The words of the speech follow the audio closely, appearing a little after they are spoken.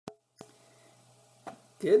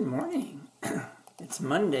Good morning. It's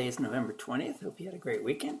Monday, it's November 20th. Hope you had a great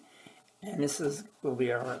weekend. And will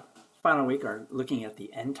be our final week, looking at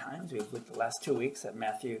the end times. We've looked the last 2 weeks at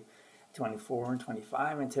Matthew 24 and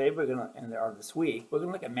 25. And today this week, we're going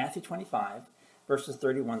to look at Matthew 25, verses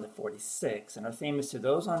 31 to 46. And our theme is, to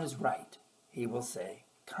those on his right, he will say,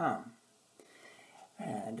 come.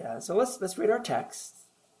 And so let's read our text.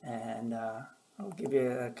 And I'll give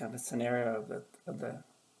you a kind of a scenario of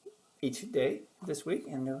each day this week,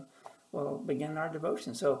 and we'll begin our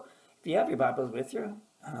devotion. So if you have your Bibles with you,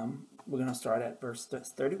 we're going to start at verse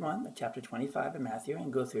 31 of chapter 25 of Matthew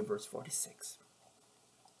and go through verse 46.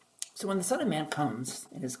 So when the Son of Man comes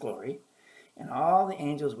in his glory, and all the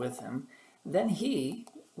angels with him, then he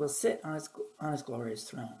will sit on his glorious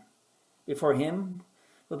throne. Before him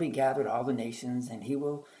will be gathered all the nations, and he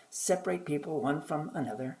will separate people one from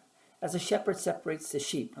another, as a shepherd separates the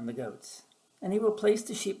sheep from the goats. And he will place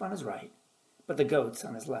the sheep on his right, but the goats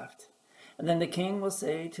on his left. And then the king will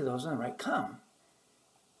say to those on the right, come,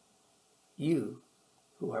 you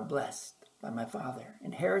who are blessed by my Father,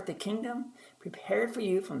 inherit the kingdom prepared for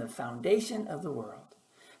you from the foundation of the world.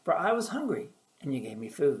 For I was hungry, and you gave me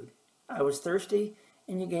food. I was thirsty,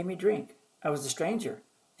 and you gave me drink. I was a stranger,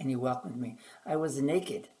 and you welcomed me. I was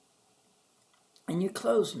naked, and you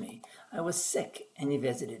clothed me. I was sick, and you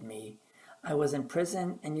visited me. I was in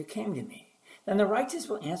prison, and you came to me. Then the righteous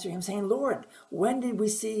will answer him, saying, Lord, when did we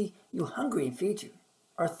see you hungry and feed you,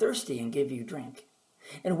 or thirsty and give you drink?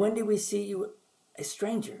 And when did we see you a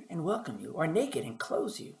stranger and welcome you, or naked and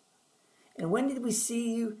clothe you? And when did we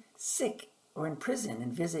see you sick or in prison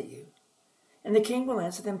and visit you? And the king will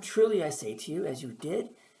answer them, truly I say to you, as you did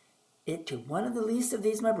it to one of the least of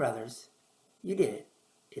these my brothers, you did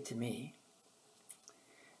it to me.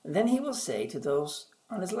 And then he will say to those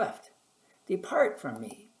on his left, depart from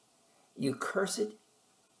me, you cursed,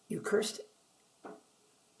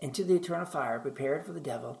 into the eternal fire prepared for the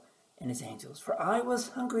devil and his angels. For I was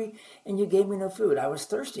hungry, and you gave me no food. I was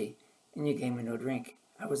thirsty, and you gave me no drink.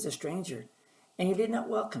 I was a stranger, and you did not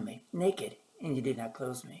welcome me. Naked, and you did not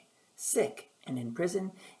clothe me. Sick, and in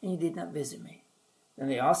prison, and you did not visit me. Then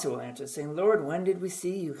they also will answer, saying, Lord, when did we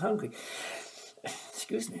see you hungry,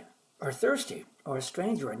 or thirsty, or a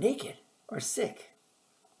stranger, or naked, or sick,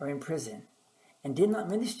 or in prison, and did not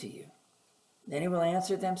minister to you? Then he will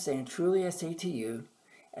answer them, saying, truly I say to you,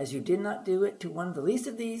 as you did not do it to one of the least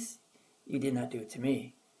of these, you did not do it to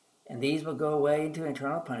me. And these will go away into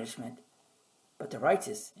eternal punishment, but the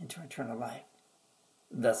righteous into eternal life.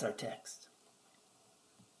 Thus our text.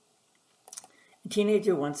 A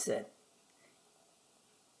teenager once said,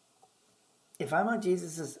 if I'm on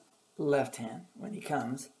Jesus' left hand when he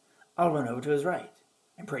comes, I'll run over to his right,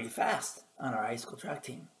 and pretty fast on our high school track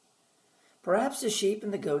team. Perhaps the sheep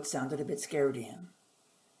and the goats sounded a bit scary to him.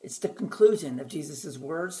 It's the conclusion of Jesus'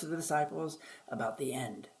 words to the disciples about the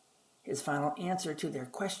end, his final answer to their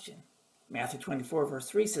question. Matthew 24, verse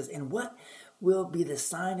 3 says, and what will be the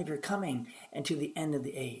sign of your coming and to the end of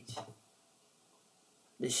the age?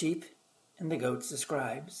 The sheep and the goats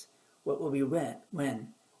describes what will be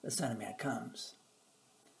when the Son of Man comes.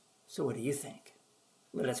 So what do you think?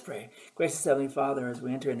 Let us pray. Gracious Heavenly Father, as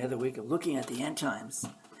we enter another week of looking at the end times,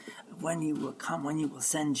 when you will come, when you will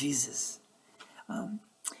send Jesus.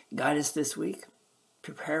 Guide us this week.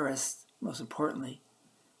 Prepare us, most importantly,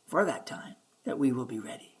 for that time, that we will be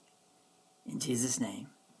ready. In Jesus' name,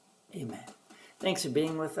 amen. Thanks for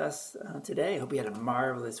being with us today. I hope you had a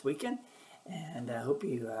marvelous weekend, and I hope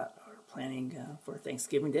you are planning for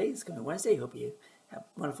Thanksgiving Day. It's coming Wednesday. I hope you have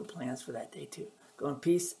wonderful plans for that day too. Go in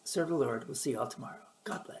peace, serve the Lord. We'll see you all tomorrow.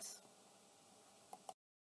 God bless.